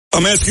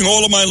I'm asking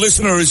all of my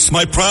listeners,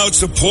 my proud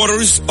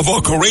supporters of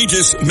our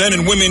courageous men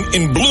and women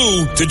in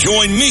blue, to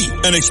join me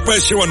and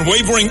express your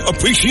unwavering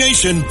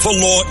appreciation for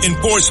law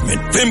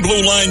enforcement. Thin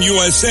Blue Line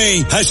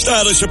USA has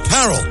stylish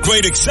apparel,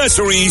 great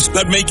accessories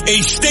that make a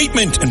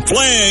statement, and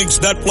flags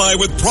that fly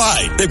with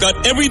pride. They've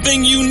got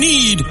everything you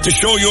need to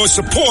show your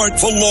support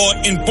for law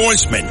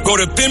enforcement. Go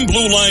to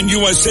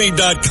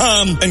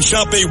thinbluelineusa.com and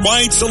shop a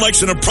wide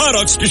selection of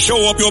products to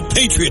show up your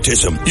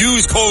patriotism.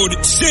 Use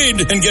code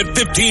SID and get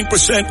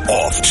 15%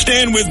 off.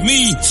 Stand with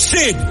me,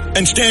 Sid,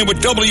 and stand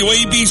with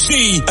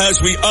WABC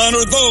as we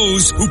honor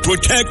those who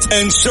protect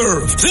and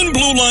serve.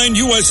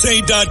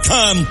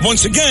 ThinBlueLineUSA.com.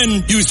 Once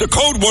again, use the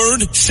code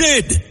word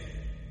SID.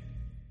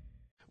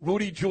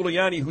 Rudy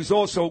Giuliani, who's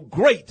also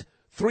great,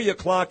 3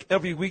 o'clock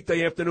every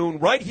weekday afternoon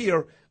right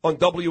here on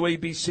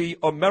WABC,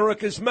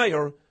 America's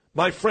Mayor,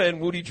 my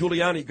friend Rudy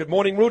Giuliani. Good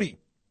morning, Rudy.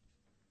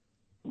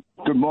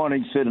 Good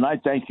morning, Sid, and I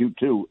thank you,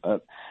 too. And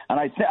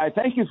I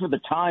thank you for the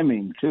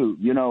timing, too.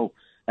 You know,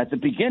 at the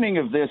beginning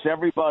of this,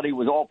 everybody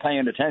was all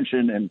paying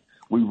attention, and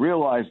we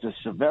realized the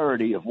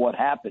severity of what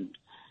happened.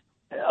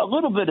 A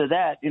little bit of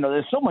that, you know,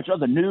 there's so much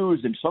other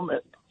news, and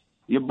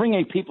you're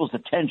bringing people's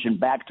attention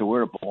back to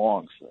where it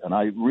belongs. And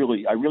I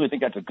really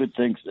think that's a good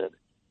thing, Sid.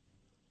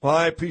 Well,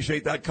 I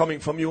appreciate that coming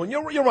from you. And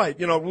you're right.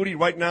 You know, Rudy,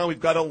 right now we've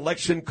got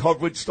election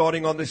coverage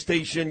starting on the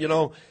station. You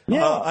know,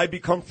 I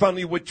become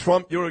friendly with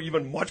Trump. You're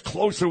even much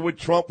closer with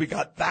Trump. We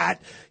got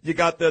that. You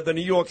got the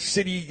New York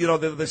City, you know,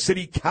 the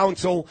city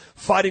council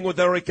fighting with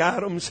Eric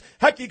Adams.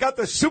 Heck, you got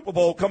the Super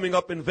Bowl coming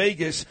up in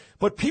Vegas.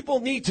 But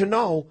people need to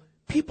know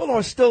people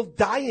are still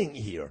dying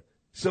here.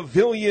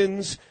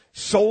 Civilians,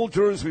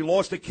 soldiers. We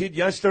lost a kid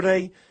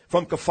yesterday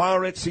from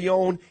Kfar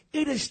Etzion.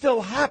 It is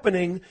still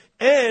happening.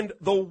 And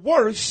the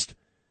worst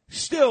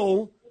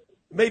still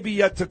may be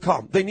yet to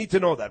come. They need to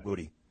know that,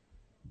 Rudy.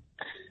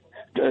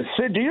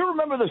 Sid, do you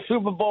remember the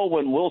Super Bowl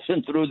when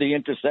Wilson threw the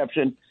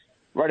interception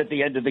right at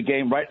the end of the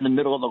game, right in the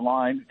middle of the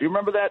line? Do you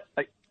remember that?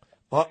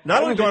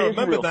 Not only do I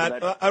remember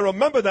that, I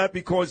remember that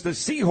because the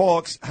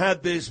Seahawks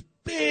had this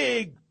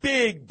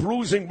big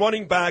bruising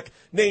running back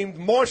named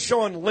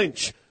Marshawn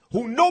Lynch,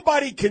 who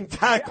nobody can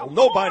tackle,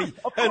 nobody.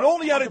 And all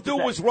he had to do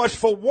was rush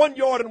for 1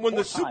 yard and win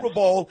the Super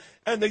Bowl,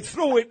 and they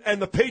threw it, and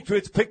the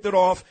Patriots picked it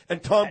off,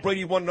 and Tom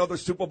Brady won another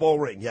Super Bowl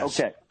ring. Yes.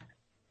 Okay.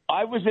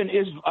 I was in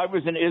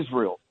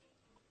Israel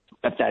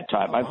at that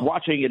time. I was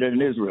watching it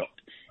in Israel,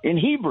 in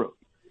Hebrew.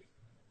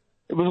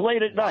 It was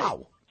late at night.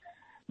 Wow.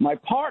 My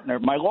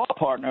law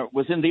partner,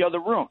 was in the other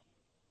room.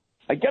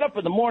 I get up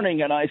in the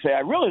morning, and I say, I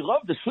really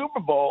love the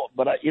Super Bowl,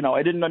 but I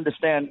didn't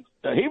understand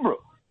Hebrew.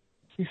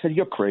 He said,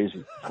 you're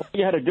crazy. All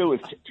you had to do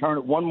is turn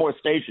it one more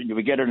station, you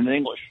would get it in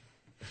English.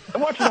 I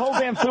watched the whole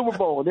damn Super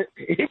Bowl in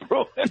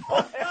Hebrew.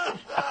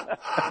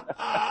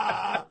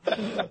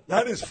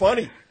 That is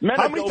funny.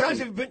 How many times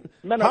have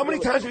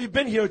you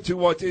been here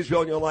to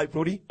Israel in your life,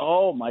 Rudy?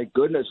 Oh my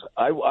goodness.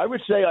 I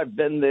would say I've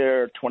been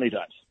there 20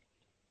 times.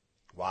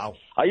 Wow.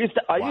 I used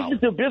to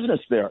do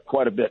business there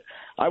quite a bit.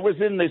 I was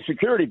in the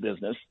security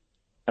business,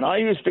 and I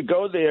used to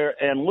go there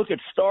and look at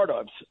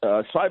startups,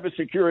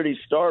 cybersecurity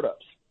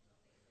startups.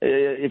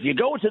 If you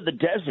go to the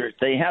desert,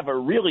 they have a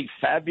really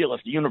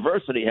fabulous, the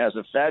university has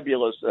a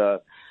fabulous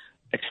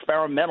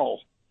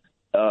experimental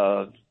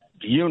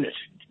unit.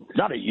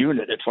 Not a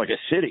unit, it's like a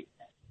city.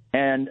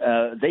 And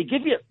they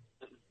give you,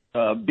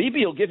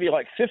 BB will give you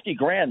like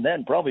 $50,000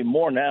 then, probably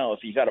more now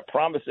if you got a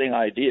promising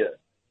idea,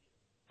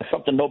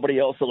 something nobody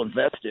else will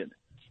invest in.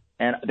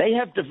 And they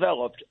have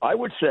developed, I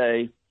would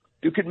say,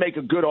 you could make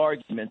a good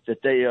argument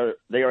that they are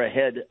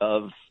ahead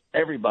of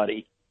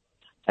everybody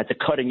at the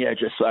cutting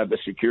edge of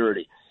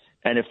cybersecurity.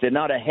 And if they're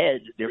not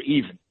ahead, they're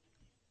even.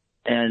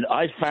 And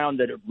I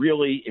found that it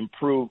really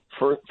improved,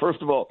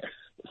 first of all,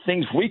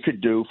 things we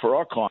could do for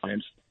our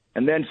clients.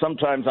 And then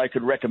sometimes I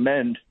could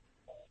recommend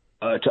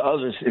to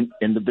others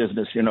in the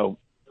business,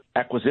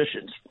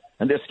 acquisitions.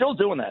 And they're still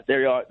doing that.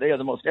 They are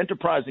the most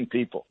enterprising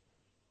people.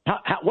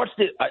 I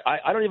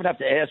don't even have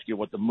to ask you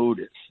what the mood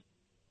is.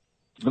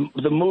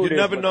 The mood is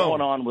what's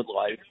going on with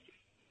life.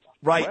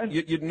 Right.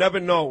 You'd never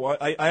know.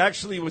 I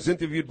actually was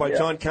interviewed by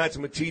John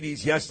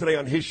Catsimatidis yesterday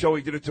on his show.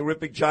 He did a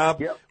terrific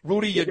job. Yep.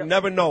 Rudy, you'd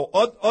never know.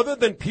 Other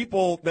than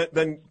people,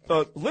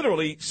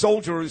 literally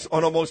soldiers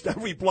on almost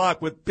every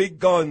block with big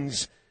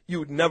guns,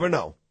 you'd never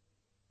know.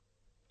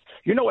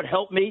 You know what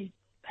helped me?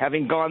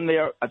 Having gone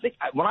there, I think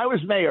when I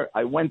was mayor,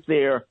 I went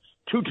there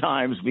 2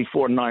 times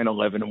before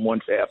 9/11 and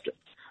once after.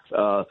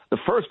 The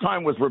first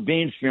time was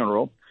Rabin's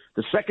funeral.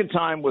 The second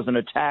time was an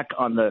attack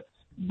on the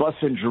bus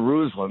in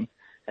Jerusalem.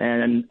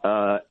 And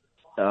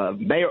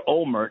Mayor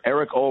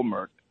Eric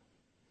Olmert,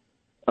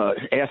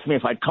 asked me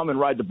if I'd come and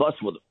ride the bus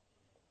with him,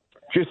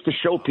 just to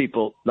show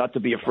people not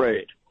to be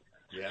afraid.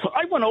 Yeah. So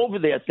I went over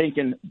there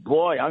thinking,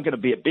 boy, I'm going to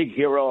be a big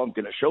hero. I'm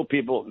going to show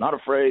people not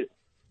afraid.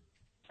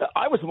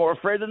 I was more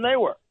afraid than they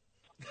were.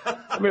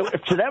 I mean,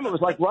 to them, it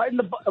was like riding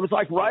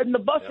the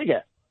bus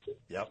again.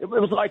 Yep. It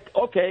was like,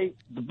 okay,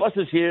 the bus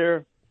is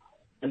here,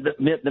 and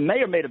the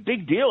mayor made a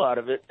big deal out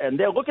of it, and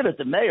they're looking at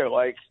the mayor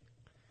like,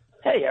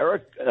 hey,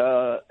 Eric,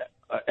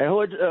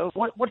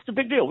 what's the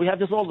big deal? We have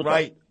this all the time.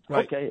 Right.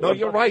 Okay. No,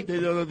 you're right.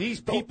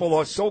 These people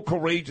are so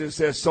courageous.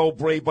 They're so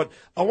brave. But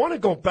I want to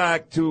go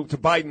back to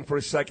Biden for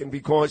a second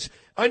because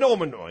I know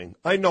I'm annoying.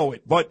 I know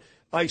it. But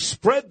I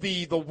spread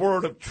the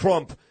word of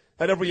Trump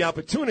at every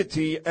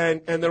opportunity,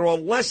 and there are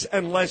less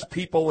and less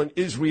people in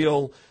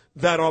Israel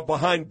that are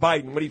behind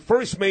Biden. When he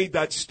first made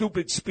that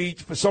stupid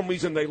speech, for some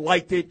reason they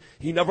liked it.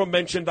 He never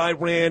mentioned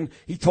Iran.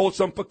 He told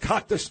some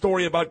fakakta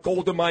story about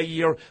Golda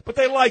Meir, but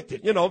they liked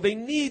it. You know, they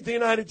need the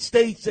United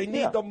States. They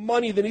need the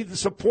money. They need the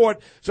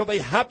support. So they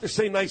have to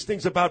say nice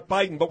things about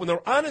Biden. But when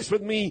they're honest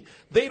with me,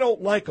 they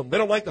don't like him. They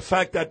don't like the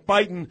fact that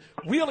Biden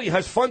really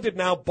has funded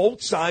now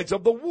both sides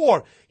of the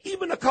war.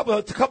 Even a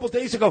couple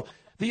days ago,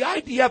 the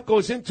IDF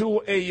goes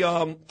into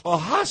a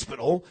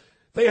hospital.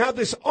 They have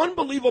this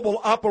unbelievable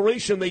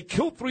operation. They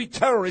killed 3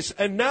 terrorists,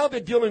 and now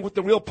they're dealing with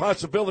the real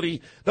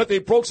possibility that they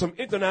broke some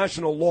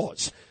international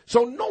laws.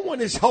 So no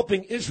one is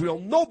helping Israel,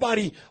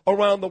 nobody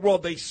around the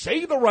world. They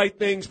say the right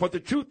things, but the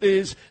truth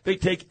is they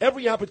take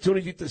every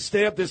opportunity to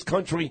stab this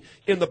country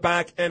in the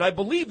back. And I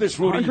believe this,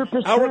 Rudy,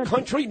 100%. Our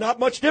country, not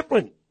much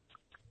different.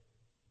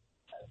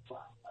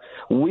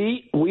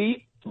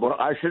 Well,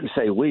 I shouldn't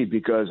say we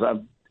because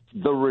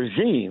the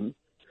regime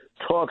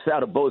talks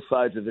out of both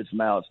sides of its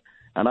mouths.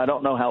 And I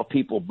don't know how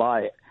people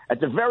buy it.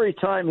 At the very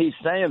time he's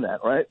saying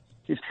that, right,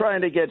 he's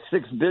trying to get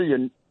 $6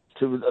 billion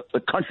to the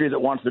country that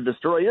wants to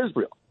destroy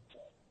Israel.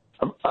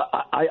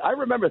 I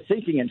remember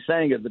thinking and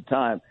saying at the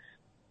time,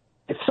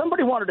 if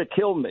somebody wanted to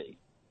kill me,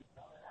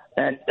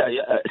 and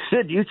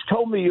Sid, you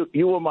told me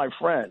you were my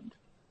friend,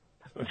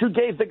 but you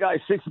gave the guy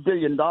 $6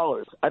 billion.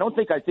 I don't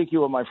think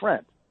you were my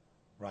friend.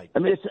 Right. I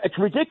mean, it's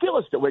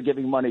ridiculous that we're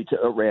giving money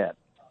to Iran.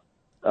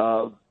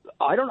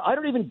 I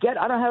don't even get.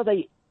 I don't know how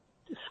they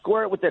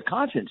square it with their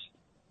conscience.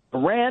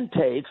 Iran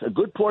takes a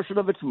good portion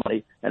of its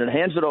money and it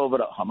hands it over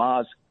to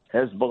Hamas,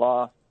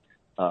 Hezbollah,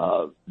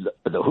 the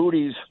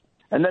Houthis,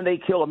 and then they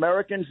kill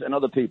Americans and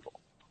other people.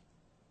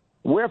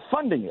 We're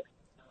funding it.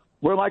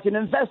 We're like an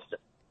investor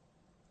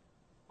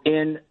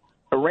in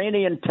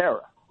Iranian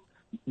terror.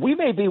 We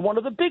may be one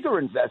of the bigger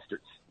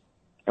investors.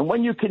 And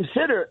when you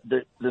consider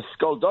the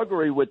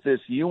skullduggery with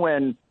this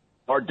UN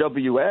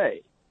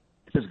RWA,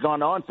 which has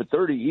gone on for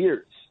 30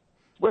 years,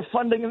 we're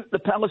funding the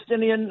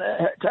Palestinian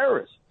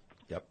terrorists.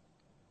 Yep.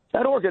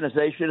 That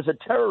organization is a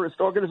terrorist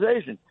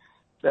organization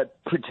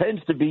that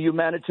pretends to be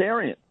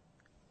humanitarian.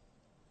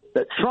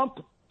 That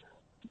Trump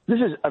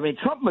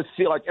must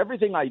feel like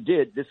everything I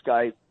did, this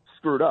guy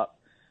screwed up.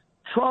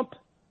 Trump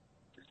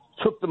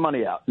took the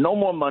money out. No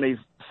more money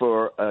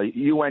for a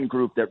UN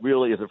group that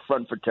really is a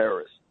front for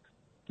terrorists.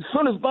 As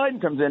soon as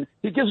Biden comes in,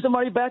 he gives the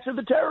money back to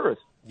the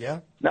terrorists. Yeah.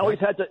 Now he's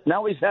had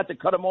to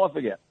cut them off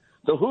again.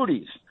 The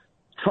Houthis.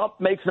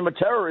 Trump makes them a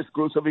terrorist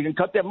group so he can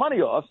cut their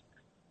money off.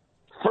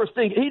 First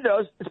thing he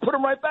does is put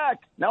them right back.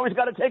 Now he's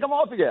got to take them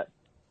off again.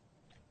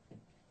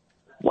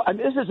 Well, I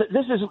mean,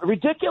 this is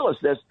ridiculous.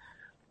 There's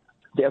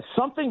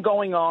something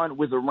going on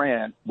with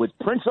Iran, with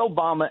Prince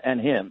Obama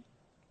and him,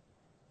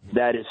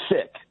 that is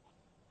sick.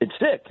 It's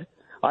sick.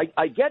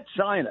 I get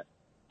China.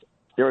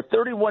 There are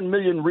 31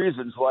 million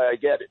reasons why I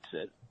get it,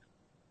 Sid.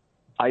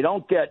 I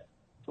don't get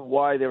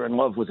why they're in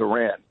love with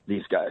Iran,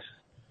 these guys.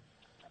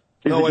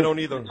 No, I don't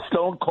either.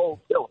 Stone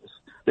cold killers.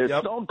 They're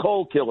stone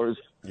cold killers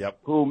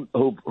who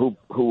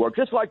are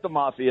just like the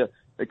mafia,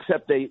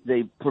 except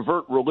they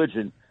pervert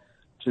religion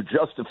to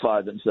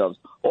justify themselves.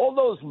 All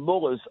those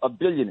mullahs are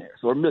billionaires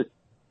or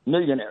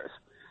millionaires.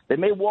 They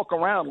may walk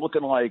around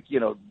looking like,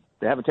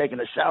 they haven't taken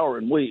a shower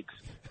in weeks.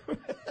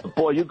 But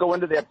boy, you go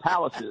into their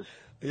palaces.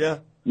 Yeah.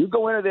 You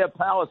go into their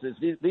palaces.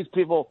 These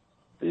people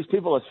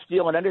are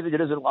stealing anything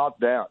that isn't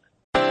locked down.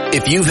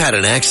 If you've had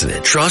an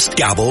accident, trust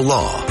Gabo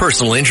Law.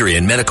 Personal injury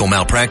and medical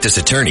malpractice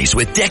attorneys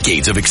with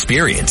decades of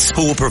experience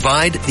who will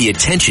provide the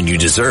attention you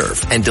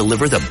deserve and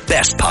deliver the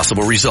best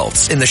possible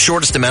results in the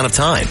shortest amount of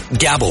time.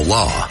 Gabo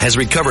Law has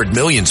recovered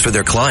millions for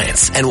their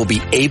clients and will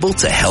be able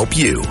to help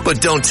you. But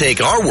don't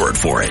take our word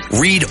for it.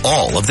 Read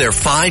all of their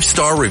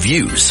 5-star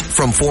reviews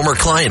from former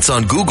clients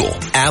on Google,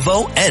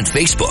 Avo, and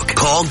Facebook.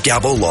 Call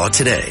Gabo Law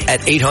today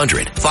at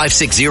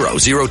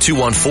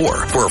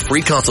 800-560-0214 for a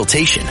free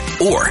consultation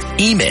or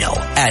email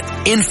at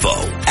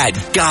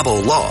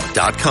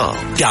info@gabolaw.com.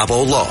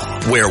 Gabo Law,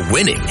 where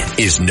winning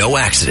is no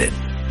accident.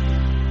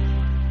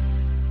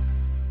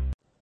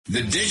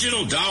 The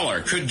digital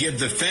dollar could give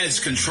the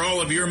feds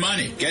control of your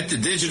money. Get the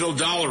digital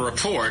dollar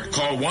report.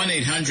 Call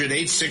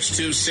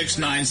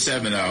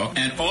 1-800-862-6970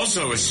 and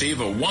also receive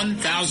a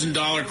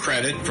 $1,000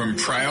 credit from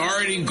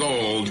Priority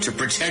Gold to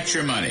protect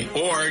your money.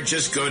 Or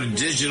just go to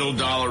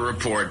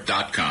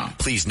digitaldollarreport.com.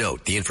 Please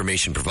note the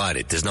information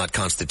provided does not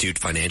constitute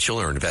financial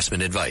or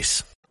investment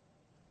advice.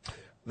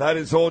 That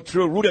is all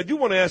true. Rudy, I do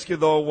want to ask you,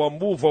 though,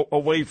 move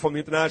away from the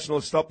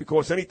international stuff,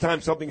 because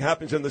anytime something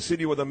happens in the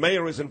city where the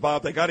mayor is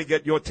involved, I got to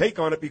get your take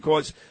on it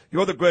because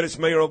you're the greatest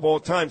mayor of all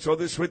time. So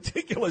this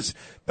ridiculous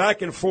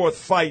back-and-forth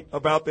fight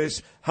about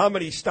this How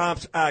Many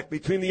Stops Act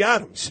between the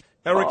Adams,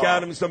 Eric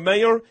Adams, the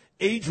mayor,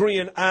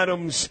 Adrian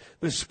Adams,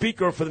 the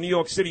speaker for the New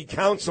York City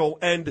Council,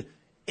 and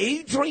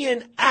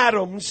Adrian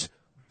Adams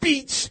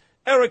beats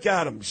Eric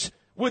Adams.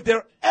 Would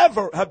there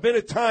ever have been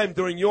a time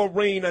during your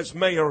reign as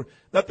mayor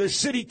that the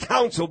city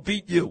council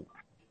beat you?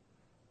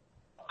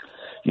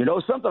 You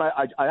know something?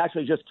 I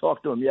actually just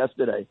talked to him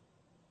yesterday.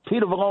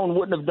 Peter Vallone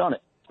wouldn't have done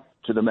it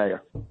to the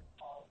mayor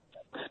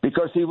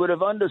because he would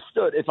have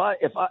understood. If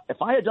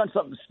I had done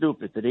something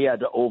stupid that he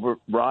had to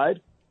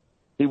override,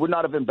 he would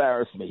not have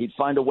embarrassed me. He'd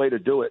find a way to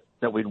do it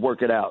that we'd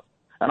work it out.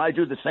 And I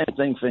do the same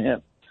thing for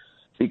him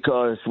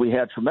because we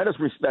had tremendous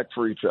respect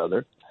for each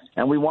other,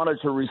 and we wanted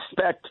to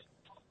respect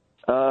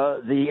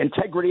the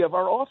integrity of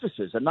our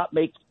offices and not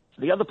make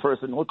the other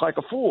person look like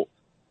a fool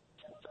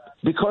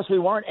because we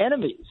weren't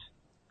enemies.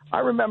 I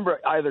remember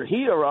either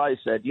he or I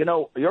said, you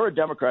know, you're a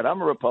Democrat,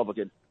 I'm a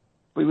Republican,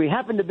 but we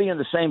happen to be in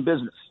the same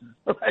business,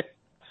 right?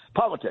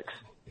 Politics.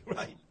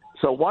 Right.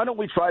 So why don't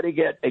we try to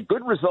get a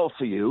good result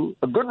for you,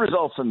 a good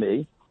result for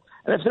me,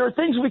 and if there are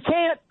things we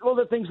can't, well,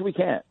 there are things we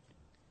can't.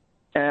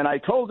 And I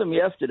told him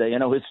yesterday, you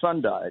know, his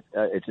son died.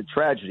 It's a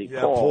tragedy.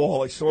 Yeah,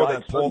 Paul, I saw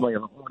that, Paul. Suddenly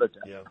of a heart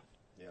attack. Yeah.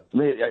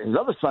 His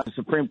other son is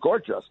Supreme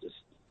Court Justice,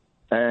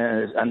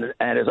 and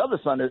his other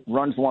son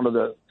runs one of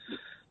the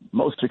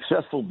most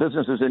successful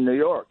businesses in New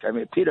York. I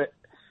mean,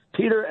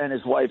 Peter and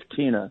his wife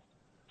Tina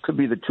could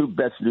be the two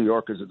best New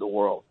Yorkers in the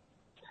world,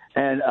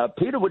 and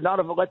Peter would not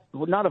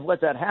have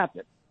let that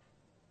happen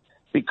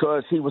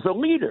because he was a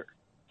leader.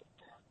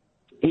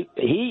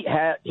 He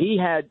had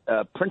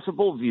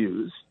principled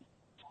views,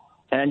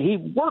 and he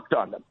worked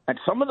on them, and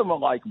some of them were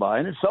like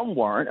mine, and some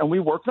weren't, and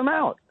we worked them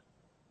out.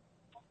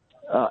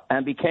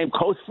 And became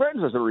close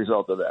friends as a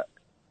result of that.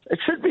 It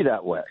should be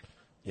that way.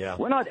 Yeah,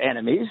 we're not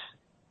enemies.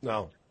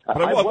 No,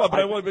 but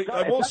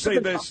I will say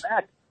this.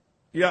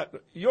 Yeah,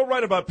 you're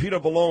right about Peter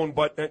Vallone,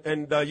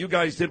 and you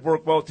guys did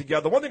work well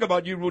together. One thing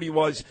about you, Rudy,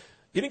 was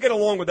you didn't get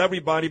along with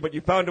everybody, but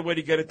you found a way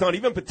to get it done.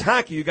 Even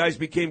Pataki, you guys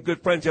became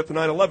good friends after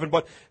 9/11.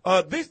 But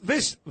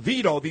this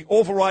veto, the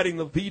overriding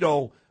the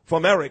veto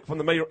from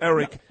the Mayor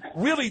Eric,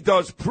 really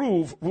does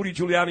prove, Rudy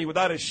Giuliani,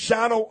 without a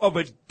shadow of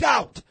a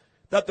doubt,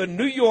 that the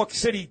New York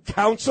City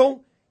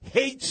Council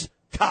hates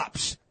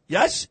cops.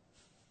 Yes?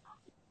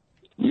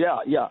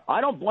 Yeah.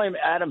 I don't blame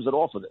Adams at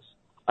all for this.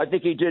 I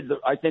think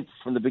I think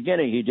from the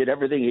beginning he did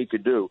everything he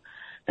could do.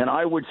 And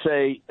I would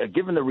say,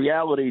 given the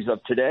realities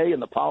of today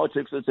and the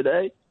politics of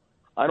today,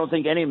 I don't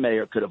think any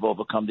mayor could have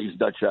overcome these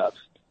nut jobs.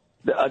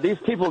 These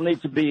people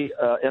need to be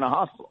in a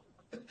hospital.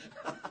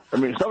 I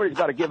mean, somebody's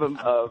got to give them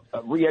a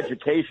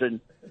re-education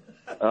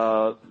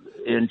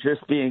in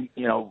just being,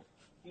 you know,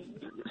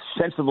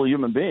 sensible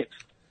human beings.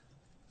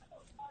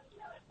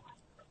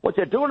 What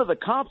they're doing to the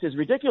cops is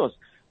ridiculous.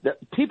 The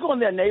people in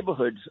their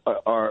neighborhoods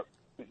are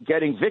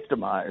getting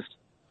victimized,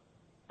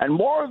 and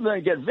more of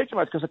them get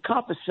victimized because a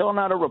cop is filling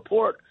out a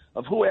report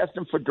of who asked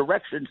them for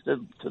directions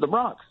to the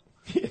Bronx.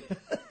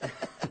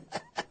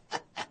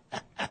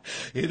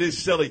 It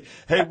is silly.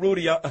 Hey,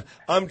 Rudy,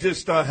 I'm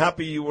just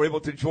happy you were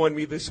able to join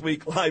me this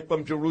week live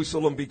from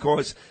Jerusalem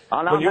because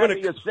I'm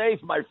happy you're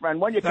safe, my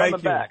friend. When are you coming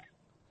back?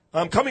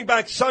 I'm coming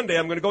back Sunday.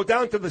 I'm going to go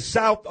down to the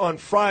south on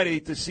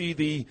Friday to see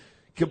the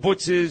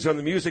kibbutzes and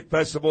the music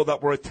festival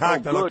that were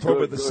attacked on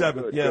October the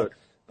 7th. Good.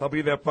 I'll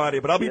be there Friday,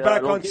 but I'll be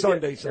back on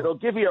Sunday. It'll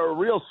give you a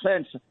real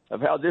sense of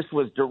how this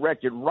was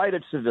directed right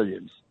at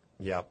civilians.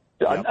 Yeah.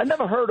 I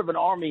never heard of an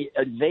army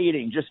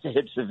invading just to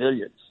hit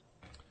civilians.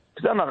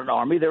 Because they're not an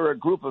army; they're a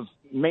group of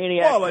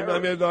maniacs. Well,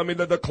 I mean,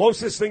 the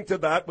closest thing to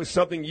that was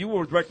something you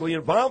were directly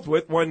involved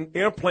with when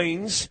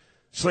airplanes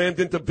slammed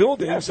into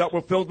buildings that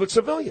were filled with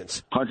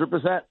civilians.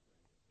 100%.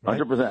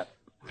 100%.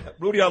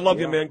 Rudy, I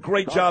love you, man.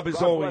 Great job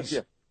as always.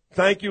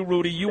 Thank you,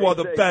 Rudy. You are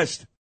the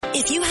best.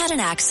 If you had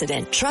an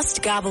accident,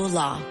 trust Gabo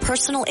Law,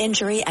 personal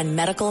injury and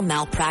medical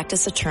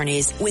malpractice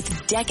attorneys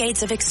with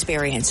decades of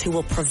experience who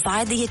will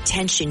provide the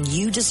attention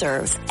you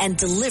deserve and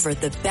deliver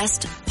the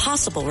best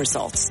possible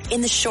results in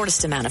the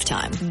shortest amount of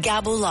time.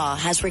 Gabo Law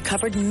has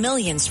recovered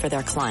millions for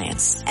their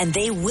clients, and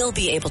they will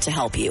be able to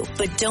help you.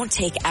 But don't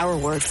take our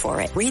word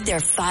for it. Read their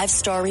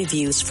 5-star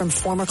reviews from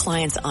former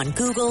clients on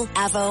Google,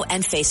 Avo,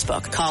 and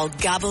Facebook. Call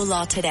Gabo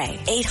Law today,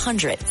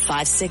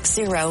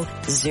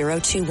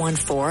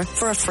 800-560-0214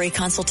 for a free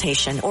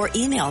consultation, or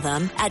email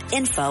them at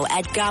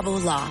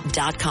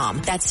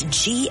info@gabolaw.com. That's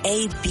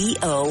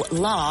GABO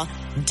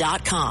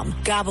law.com.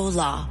 Gabo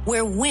Law,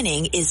 where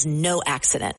winning is no accident.